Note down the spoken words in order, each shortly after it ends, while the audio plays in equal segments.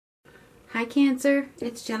Hi Cancer,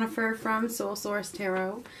 it's Jennifer from Soul Source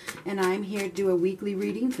Tarot, and I'm here to do a weekly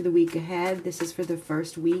reading for the week ahead. This is for the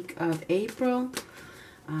first week of April.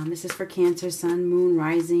 This is for Cancer, Sun, Moon,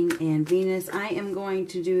 Rising, and Venus. I am going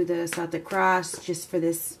to do the Celtic Cross just for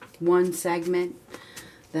this one segment.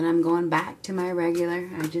 Then I'm going back to my regular.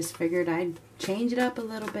 I just figured I'd change it up a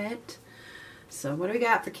little bit. So what do we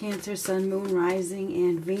got for Cancer, Sun, Moon, Rising,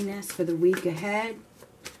 and Venus for the week ahead?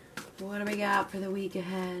 What do we got for the week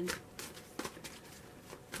ahead?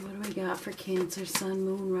 What do we got for Cancer, Sun,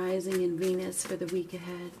 Moon, Rising, and Venus for the week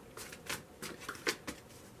ahead?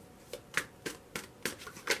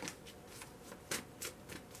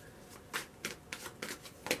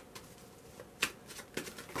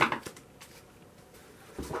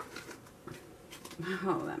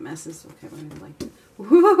 Oh, that messes. Okay, we're gonna like.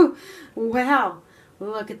 Woo! Wow!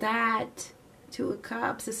 Look at that. Two of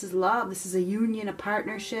Cups. This is love. This is a union, a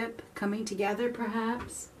partnership coming together,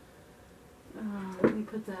 perhaps. Oh, let me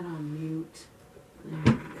put that on mute. There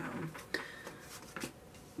we go.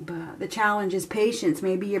 But the challenge is patience.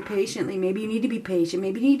 Maybe you're maybe you need to be patient.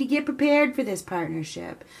 Maybe you need to get prepared for this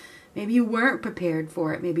partnership. Maybe you weren't prepared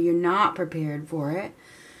for it. Maybe you're not prepared for it.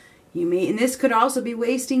 And this could also be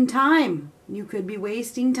wasting time. You could be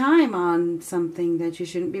wasting time on something that you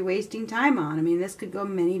shouldn't be wasting time on. I mean, this could go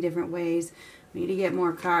many different ways. We need to get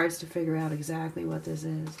more cards to figure out exactly what this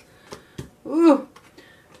is. Ooh.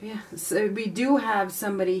 Yeah, so we do have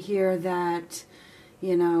somebody here that,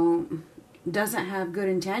 you know, doesn't have good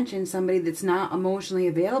intentions, somebody that's not emotionally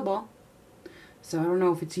available. So I don't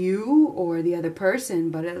know if it's you or the other person,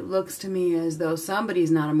 but it looks to me as though somebody's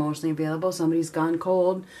not emotionally available, somebody's gone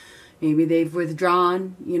cold, maybe they've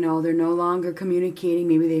withdrawn, you know, they're no longer communicating,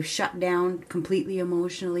 maybe they've shut down completely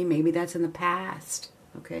emotionally, maybe that's in the past.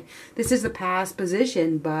 Okay, this is the past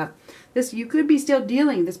position, but this you could be still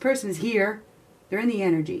dealing, this person is here. They're in the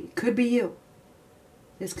energy. Could be you.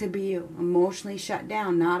 This could be you. Emotionally shut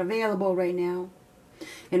down. Not available right now.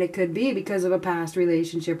 And it could be because of a past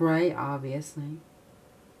relationship, right? Obviously.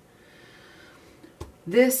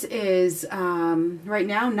 This is, right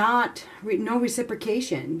now, no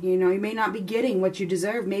reciprocation. You know, you may not be getting what you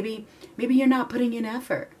deserve. Maybe you're not putting in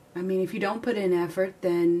effort. I mean, if you don't put in effort,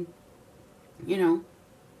 then, you know,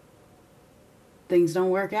 things don't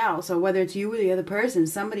work out. So whether it's you or the other person,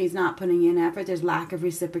 somebody's not putting in effort. There's lack of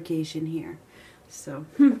reciprocation here. So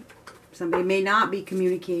somebody may not be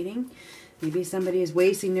communicating. Maybe somebody is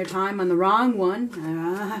wasting their time on the wrong one.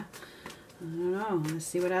 I don't know. Let's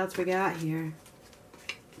see what else we got here.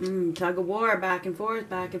 Tug of war, back and forth,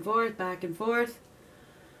 back and forth, back and forth.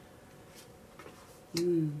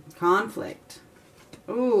 Conflict.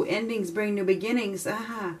 Ooh, endings bring new beginnings.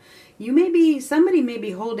 Somebody may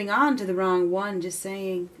be holding on to the wrong one, just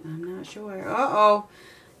saying. I'm not sure. Uh-oh.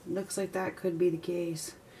 Looks like that could be the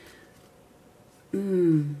case.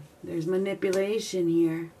 There's manipulation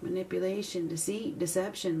here. Manipulation, deceit,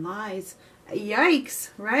 deception, lies. Yikes,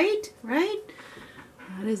 right? Right?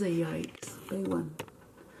 That is a yikes. Big one.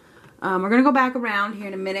 We're going to go back around here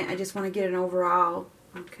in a minute. I just want to get an overall.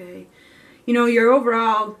 Okay. You know, your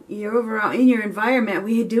overall, in your environment,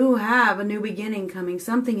 we do have a new beginning coming.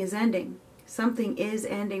 Something is ending. Something is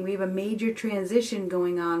ending. We have a major transition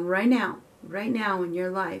going on right now in your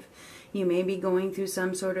life. You may be going through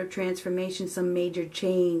some sort of transformation, some major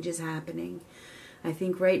change is happening. I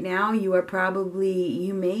think right now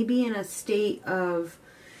you may be in a state of,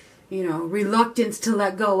 you know, reluctance to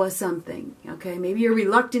let go of something, okay? Maybe you're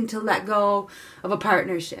reluctant to let go of a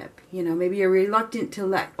partnership, you know, maybe you're reluctant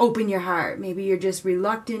to open your heart. Maybe you're just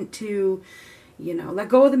reluctant to, you know, let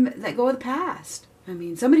go of the past. I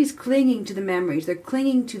mean, somebody's clinging to the memories. They're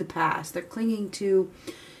clinging to the past. They're clinging to,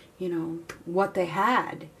 you know, what they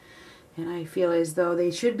had. And I feel as though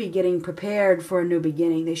they should be getting prepared for a new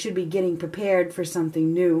beginning. They should be getting prepared for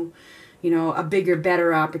something new. You know, a bigger,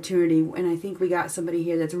 better opportunity. And I think we got somebody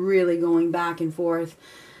here that's really going back and forth,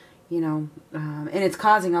 you know, and it's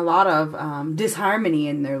causing a lot of disharmony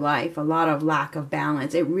in their life, a lot of lack of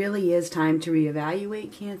balance. It really is time to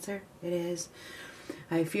reevaluate, Cancer. It is.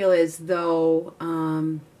 I feel as though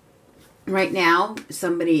right now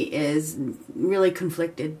somebody is really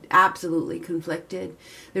conflicted, absolutely conflicted.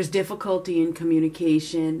 There's difficulty in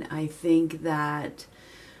communication. I think that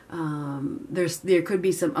there could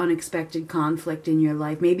be some unexpected conflict in your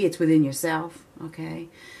life. Maybe it's within yourself, okay?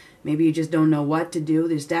 Maybe you just don't know what to do.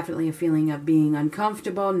 There's definitely a feeling of being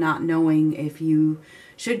uncomfortable, not knowing if you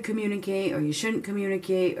should communicate or you shouldn't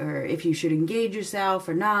communicate, or if you should engage yourself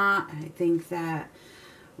or not. I think that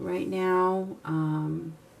right now,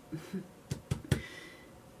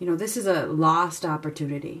 you know, this is a lost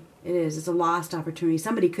opportunity. It is. It's a lost opportunity.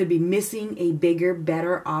 Somebody could be missing a bigger,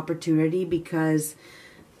 better opportunity because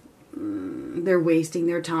they're wasting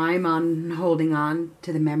their time on holding on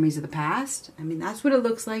to the memories of the past. I mean, that's what it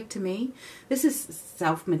looks like to me. This is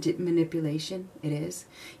self-manipulation. It is.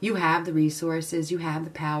 You have the resources. You have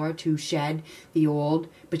the power to shed the old,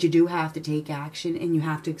 but you do have to take action, and you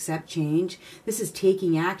have to accept change. This is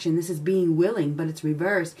taking action. This is being willing, but it's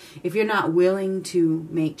reversed. If you're not willing to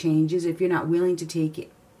make changes, if you're not willing to take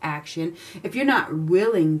action, if you're not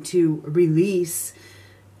willing to release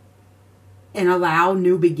and allow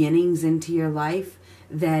new beginnings into your life,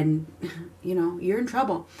 then, you know, you're in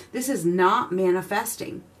trouble. This is not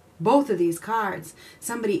manifesting. Both of these cards,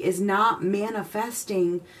 somebody is not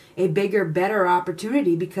manifesting a bigger, better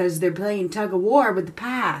opportunity because they're playing tug of war with the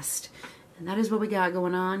past. And that is what we got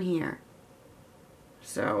going on here.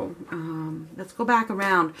 So let's go back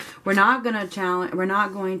around. We're not going to challenge. We're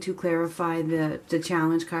not going to clarify the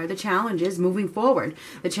challenge card. The challenge is moving forward.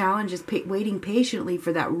 The challenge is waiting patiently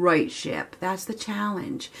for that right ship. That's the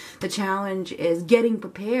challenge. The challenge is getting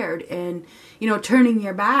prepared and, you know, turning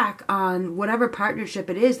your back on whatever partnership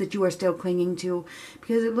it is that you are still clinging to,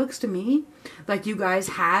 because it looks to me like you guys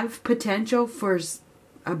have potential for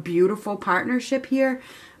a beautiful partnership here.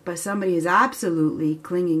 But somebody is absolutely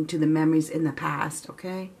clinging to the memories in the past,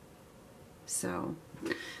 okay? So,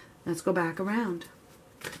 let's go back around.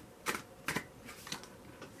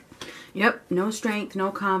 Yep, no strength, no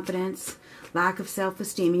confidence, lack of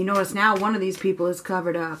self-esteem. You notice now one of these people is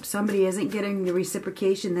covered up. Somebody isn't getting the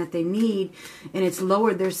reciprocation that they need, and it's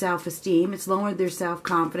lowered their self-esteem. It's lowered their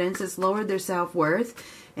self-confidence. It's lowered their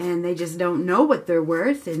self-worth. And they just don't know what they're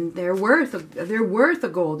worth, and they're worth a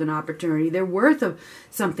golden opportunity. They're worth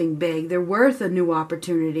something big. They're worth a new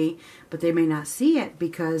opportunity, but they may not see it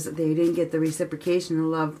because they didn't get the reciprocation and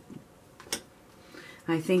love.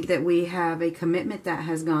 I think that we have a commitment that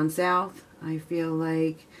has gone south. I feel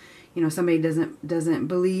like, you know, somebody doesn't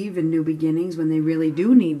believe in new beginnings when they really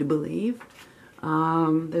do need to believe.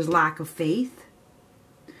 There's lack of faith.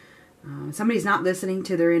 Somebody's not listening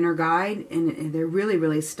to their inner guide, and they're really,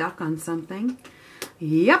 really stuck on something.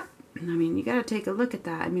 Yep. I mean, you got to take a look at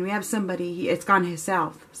that. I mean, we have somebody, it's gone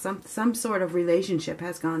south. Some sort of relationship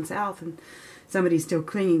has gone south, and somebody's still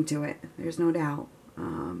clinging to it. There's no doubt.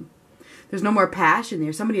 There's no more passion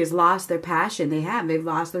there. Somebody has lost their passion. They've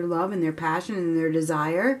lost their love and their passion and their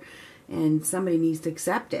desire, and somebody needs to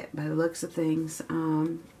accept it by the looks of things.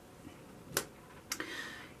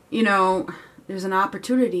 You know, there's an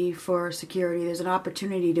opportunity for security. There's an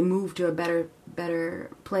opportunity to move to a better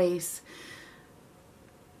place.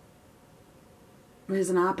 There's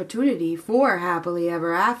an opportunity for happily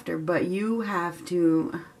ever after, but you have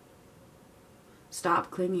to stop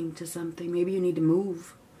clinging to something. Maybe you need to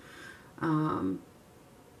move.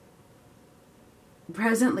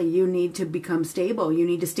 Presently, you need to become stable. You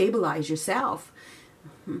need to stabilize yourself.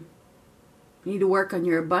 You need to work on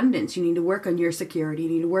your abundance. You need to work on your security. You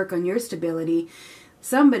need to work on your stability.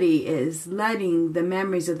 Somebody is letting the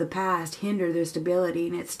memories of the past hinder their stability,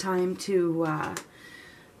 and it's time to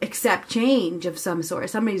accept change of some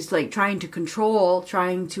sort. Somebody's like trying to control,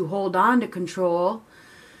 trying to hold on to control,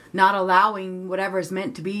 not allowing whatever is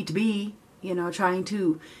meant to be, you know, trying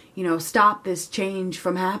to, you know, stop this change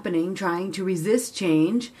from happening, trying to resist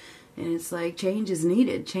change. And it's like change is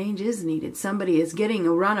needed. Change is needed. Somebody is getting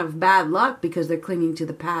a run of bad luck because they're clinging to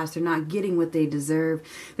the past. They're not getting what they deserve.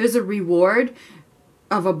 There's a reward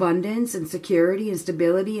of abundance and security and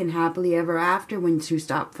stability and happily ever after when you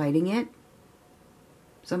stop fighting it.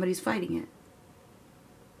 Somebody's fighting it.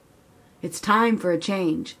 It's time for a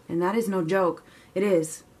change. And that is no joke. It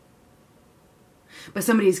is. But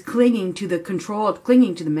somebody's clinging to the control,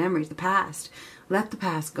 clinging to the memories, the past. Let the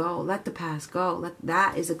past go. Let the past go.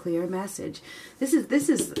 That is a clear message. This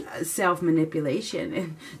is self-manipulation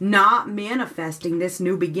and not manifesting this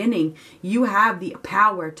new beginning. You have the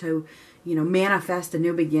power to, you know, manifest a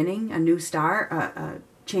new beginning, a new start, a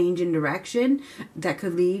change in direction that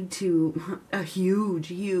could lead to a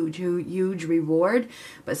huge reward.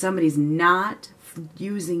 But somebody's not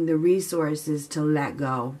using the resources to let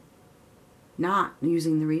go. Not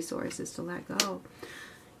using the resources to let go.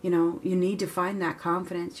 You know, you need to find that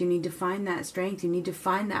confidence. You need to find that strength. You need to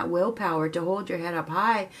find that willpower to hold your head up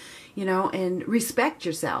high, you know, and respect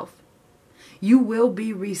yourself. You will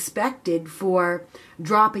be respected for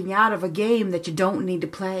dropping out of a game that you don't need to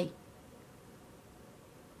play.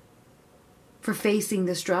 For facing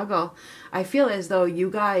the struggle. I feel as though you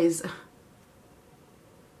guys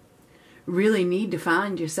really need to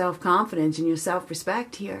find your self-confidence and your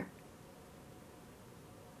self-respect here.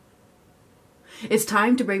 It's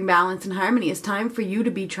time to bring balance and harmony. It's time for you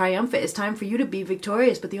to be triumphant. It's time for you to be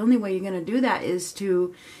victorious. But the only way you're going to do that is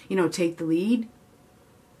to, take the lead.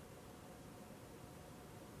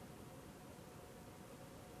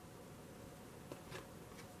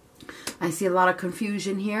 I see a lot of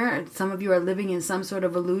confusion here. Some of you are living in some sort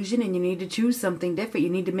of illusion and you need to choose something different.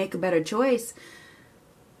 You need to make a better choice.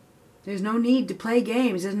 There's no need to play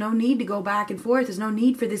games. There's no need to go back and forth. There's no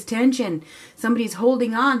need for this tension. Somebody's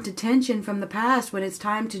holding on to tension from the past when it's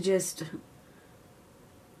time to just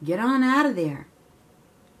get on out of there.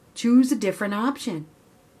 Choose a different option.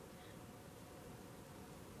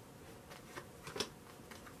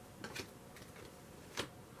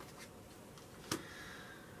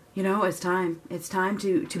 It's time. It's time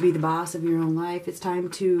to be the boss of your own life. It's time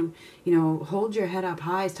to, hold your head up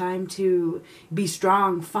high. It's time to be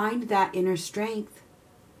strong. Find that inner strength.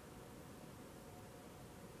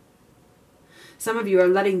 Some of you are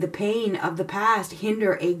letting the pain of the past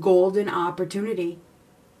hinder a golden opportunity.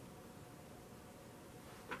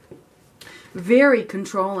 Very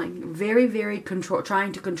controlling, very, very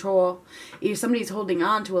trying to control. If somebody's holding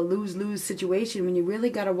on to a lose-lose situation, when you really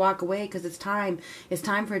got to walk away because it's time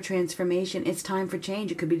for a transformation. It's time for change.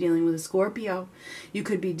 You could be dealing with a Scorpio. You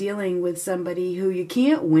could be dealing with somebody who you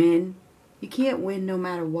can't win. You can't win no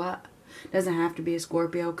matter what. Doesn't have to be a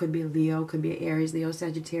Scorpio. Could be a Leo. Could be an Aries, Leo,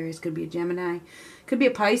 Sagittarius. Could be a Gemini. Could be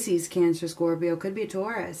a Pisces, Cancer, Scorpio. Could be a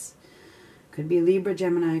Taurus. Could be a Libra,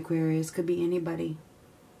 Gemini, Aquarius. Could be anybody.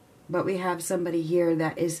 But we have somebody here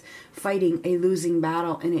that is fighting a losing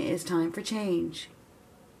battle, and it is time for change.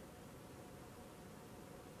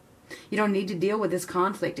 You don't need to deal with this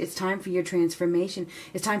conflict. It's time for your transformation.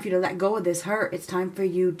 It's time for you to let go of this hurt. It's time for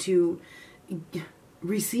you to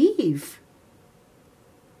receive.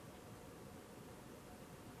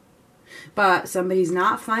 But somebody's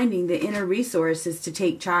not finding the inner resources to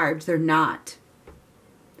take charge. They're not.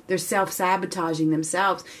 They're self-sabotaging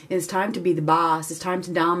themselves. It's time to be the boss. It's time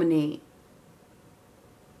to dominate.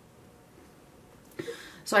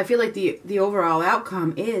 So I feel like the overall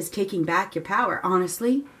outcome is taking back your power.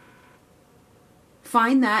 Honestly,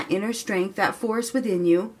 find that inner strength, that force within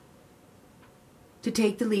you to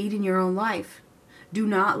take the lead in your own life. Do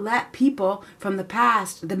not let people from the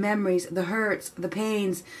past, the memories, the hurts, the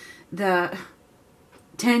pains, the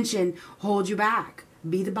tension hold you back.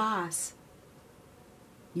 Be the boss.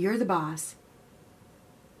 You're the boss.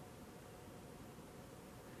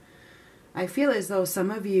 I feel as though some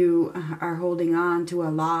of you are holding on to a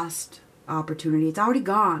lost opportunity. It's already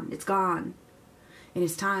gone. It's gone. And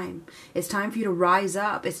it's time. It's time for you to rise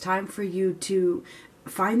up. It's time for you to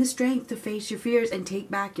find the strength to face your fears and take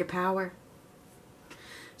back your power.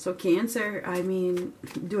 So Cancer, I mean,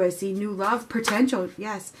 do I see new love? Potential,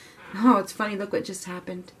 yes. Oh, it's funny. Look what just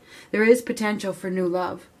happened. There is potential for new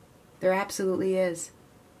love. There absolutely is.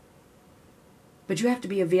 But you have to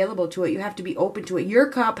be available to it. You have to be open to it. Your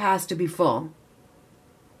cup has to be full.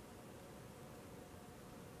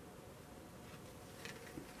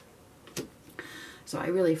 So I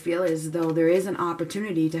really feel as though there is an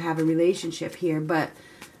opportunity to have a relationship here, but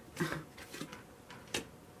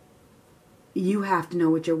you have to know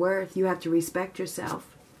what you're worth. You have to respect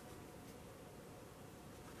yourself.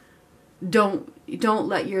 Don't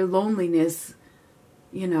let your loneliness,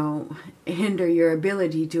 hinder your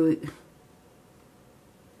ability to...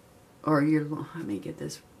 Or let me get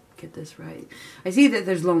this right. I see that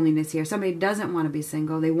there's loneliness here. Somebody doesn't want to be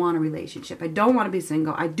single. They want a relationship. I don't want to be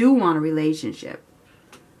single. I do want a relationship.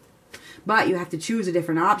 But you have to choose a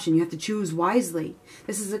different option. You have to choose wisely.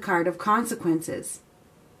 This is a card of consequences.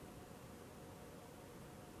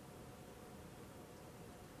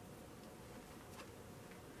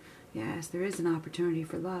 Yes, there is an opportunity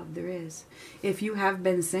for love. There is. If you have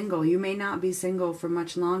been single, you may not be single for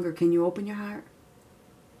much longer. Can you open your heart?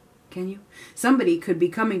 Can you? Somebody could be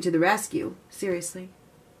coming to the rescue. Seriously.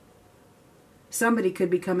 Somebody could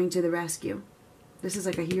be coming to the rescue. This is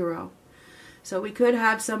like a hero. So we could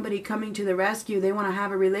have somebody coming to the rescue. They want to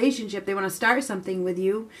have a relationship. They want to start something with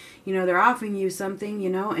you. They're offering you something,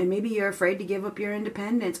 and maybe you're afraid to give up your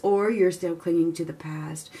independence, or you're still clinging to the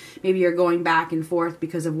past. Maybe you're going back and forth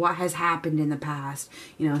because of what has happened in the past.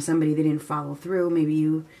 Somebody they didn't follow through. Maybe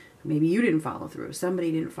you didn't follow through.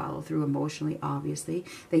 Somebody didn't follow through emotionally, obviously.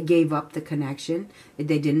 They gave up the connection.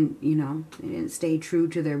 They didn't, they didn't stay true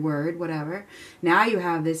to their word, whatever. Now you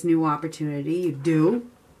have this new opportunity. You do.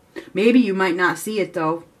 Maybe you might not see it,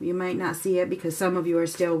 though. You might not see it because some of you are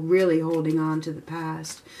still really holding on to the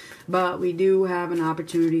past. But we do have an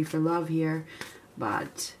opportunity for love here.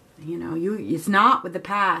 But, it's not with the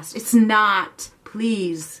past. It's not.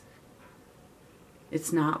 Please.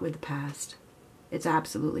 It's not with the past. It's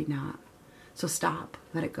absolutely not. So stop.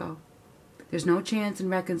 Let it go. There's no chance in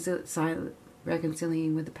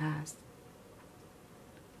reconciling with the past.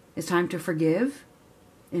 It's time to forgive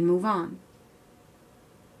and move on.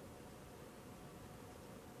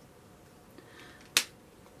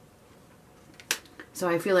 So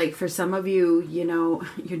I feel like for some of you, you know,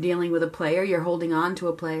 you're dealing with a player. You're holding on to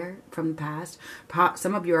a player from the past.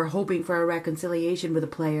 Some of you are hoping for a reconciliation with a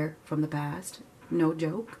player from the past. No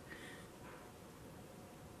joke.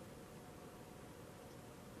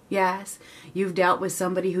 Yes, you've dealt with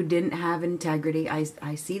somebody who didn't have integrity.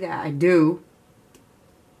 I see that. I do.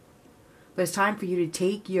 But it's time for you to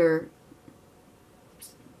take your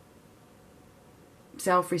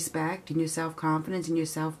self-respect and your self-confidence and your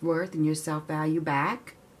self-worth and your self-value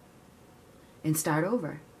back and start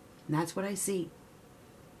over. And that's what I see.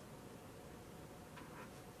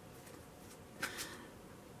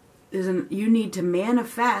 You need to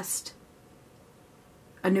manifest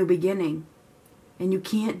a new beginning. And you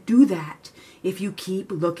can't do that if you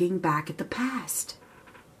keep looking back at the past.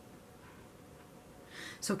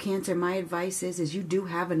 So Cancer, my advice is you do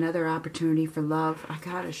have another opportunity for love. I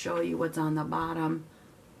gotta show you what's on the bottom.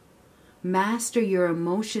 Master your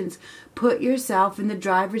emotions. Put yourself in the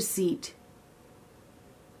driver's seat.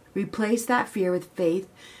 Replace that fear with faith.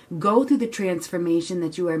 Go through the transformation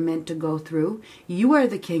that you are meant to go through. You are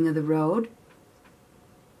the king of the road.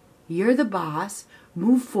 You're the boss.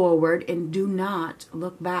 Move forward and do not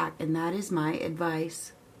look back. And that is my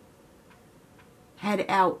advice. Head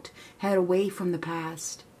out. Head away from the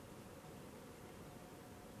past.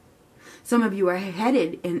 Some of you are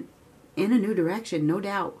headed in a new direction, no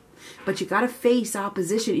doubt. But you got to face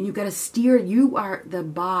opposition and you got to steer. You are the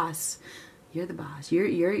boss. You're the boss.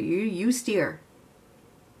 You steer.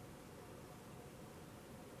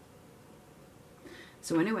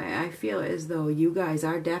 So anyway, I feel as though you guys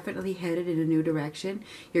are definitely headed in a new direction.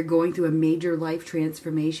 You're going through a major life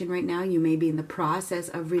transformation right now. You may be in the process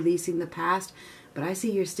of releasing the past, but I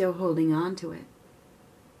see you're still holding on to it.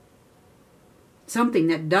 Something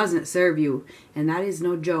that doesn't serve you, and that is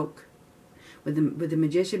no joke. With the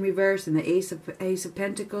Magician reverse and the Ace of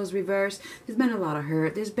Pentacles reverse, there's been a lot of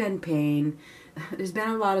hurt. There's been pain. There's been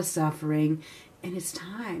a lot of suffering, and it's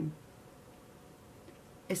time.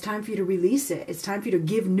 It's time for you to release it. It's time for you to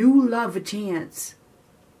give new love a chance.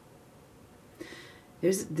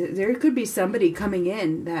 There could be somebody coming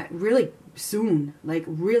in that really soon, like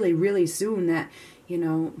really, really soon, that, you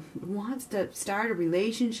know, wants to start a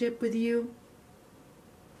relationship with you.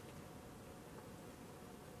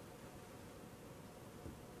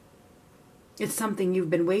 It's something you've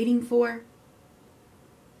been waiting for,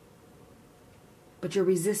 but you're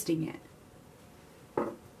resisting it.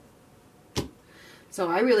 So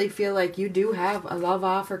I really feel like you do have a love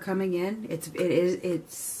offer coming in.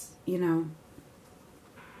 It's you know,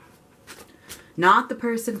 not the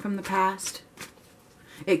person from the past.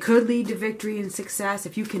 It could lead to victory and success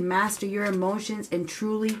if you can master your emotions and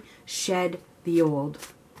truly shed the old.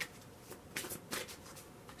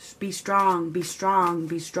 Be strong, be strong,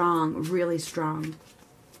 be strong, really strong.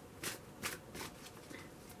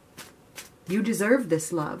 You deserve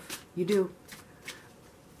this love. You do.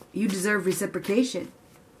 You deserve reciprocation.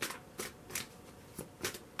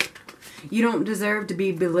 You don't deserve to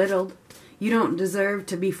be belittled. You don't deserve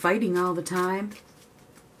to be fighting all the time.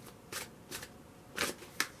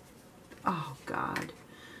 Oh, God.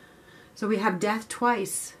 So we have death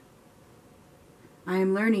twice. I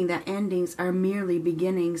am learning that endings are merely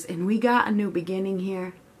beginnings, and we got a new beginning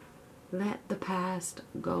here. Let the past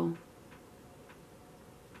go.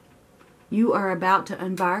 You are about to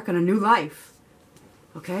embark on a new life.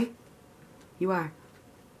 Okay? You are.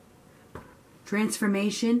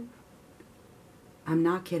 Transformation. I'm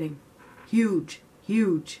not kidding. Huge.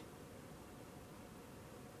 Huge.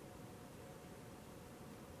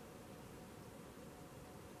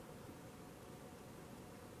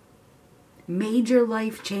 Major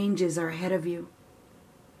life changes are ahead of you.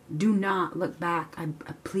 Do not look back.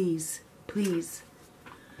 Please. Please.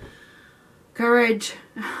 Courage.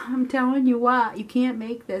 I'm telling you what. You can't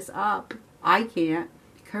make this up. I can't.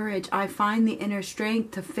 Courage. I find the inner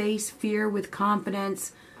strength to face fear with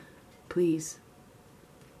confidence. Please.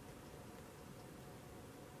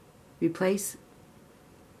 Replace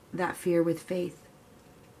that fear with faith.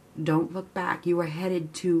 Don't look back. You are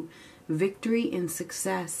headed to victory and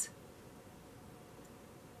success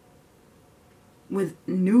with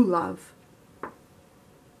new love.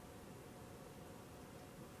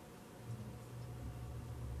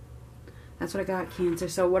 That's what I got, Cancer.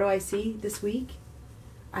 So what do I see this week?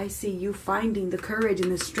 I see you finding the courage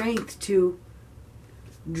and the strength to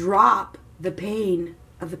drop the pain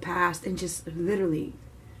of the past and just literally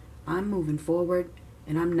I'm moving forward,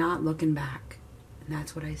 and I'm not looking back. And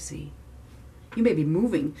that's what I see. You may be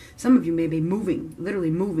moving. Some of you may be moving,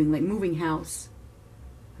 literally moving, like moving house.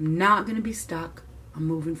 I'm not going to be stuck. I'm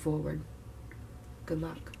moving forward. Good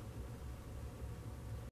luck.